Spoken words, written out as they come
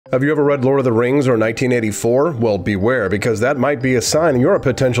Have you ever read Lord of the Rings or 1984? Well, beware, because that might be a sign you're a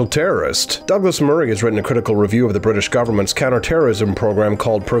potential terrorist. Douglas Murray has written a critical review of the British government's counter-terrorism program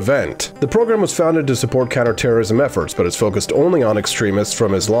called PREVENT. The program was founded to support counter-terrorism efforts, but is focused only on extremists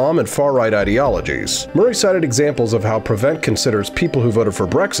from Islam and far-right ideologies. Murray cited examples of how PREVENT considers people who voted for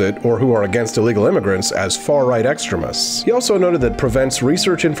Brexit or who are against illegal immigrants as far-right extremists. He also noted that PREVENT's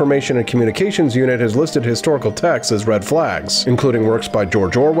Research, Information, and Communications Unit has listed historical texts as red flags, including works by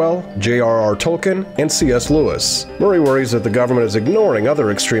George Orwell, J.R.R. Tolkien, and C.S. Lewis. Murray worries that the government is ignoring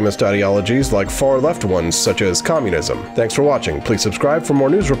other extremist ideologies like far-left ones such as communism. Thanks for watching. Please subscribe for more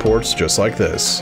news reports just like this.